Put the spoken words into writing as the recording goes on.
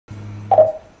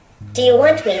Do you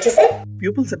want me to sit?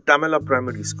 Pupils at Tampere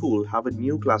Primary School have a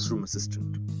new classroom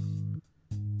assistant.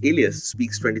 Elias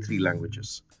speaks 23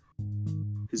 languages.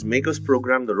 His makers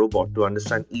programmed the robot to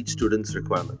understand each student's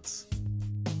requirements.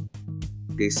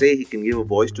 They say he can give a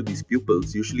voice to these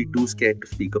pupils, usually too scared to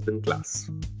speak up in class.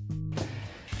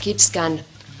 Kids can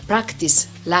practice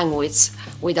language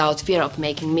without fear of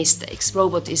making mistakes.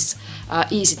 Robot is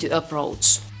easy to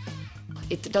approach.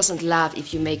 It doesn't laugh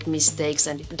if you make mistakes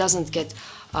and it doesn't get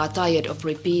tired of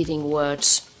repeating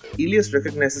words. Elias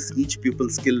recognizes each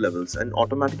pupil's skill levels and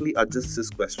automatically adjusts his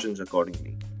questions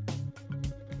accordingly.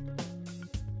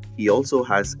 He also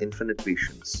has infinite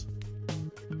patience.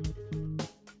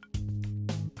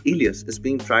 Elias is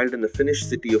being trialed in the Finnish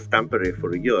city of Tampere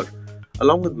for a year,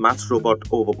 along with maths robot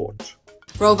Overbot.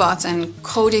 Robots and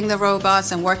coding the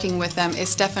robots and working with them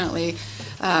is definitely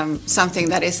something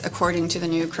that is according to the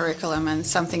new curriculum and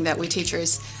something that we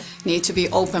teachers need to be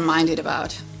open-minded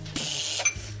about.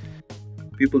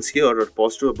 Pupils here are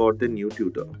positive about their new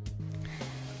tutor.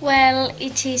 Well,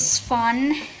 it is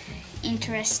fun,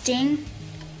 interesting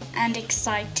and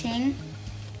exciting.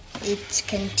 It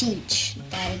can teach,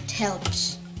 but it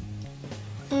helps.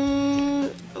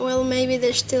 Well, maybe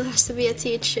there still has to be a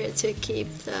teacher to keep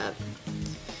the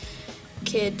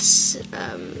kids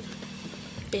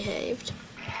behaved.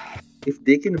 If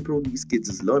they can improve these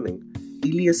kids' learning,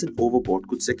 Elias and Overbot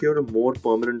could secure a more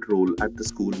permanent role at the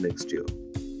school next year.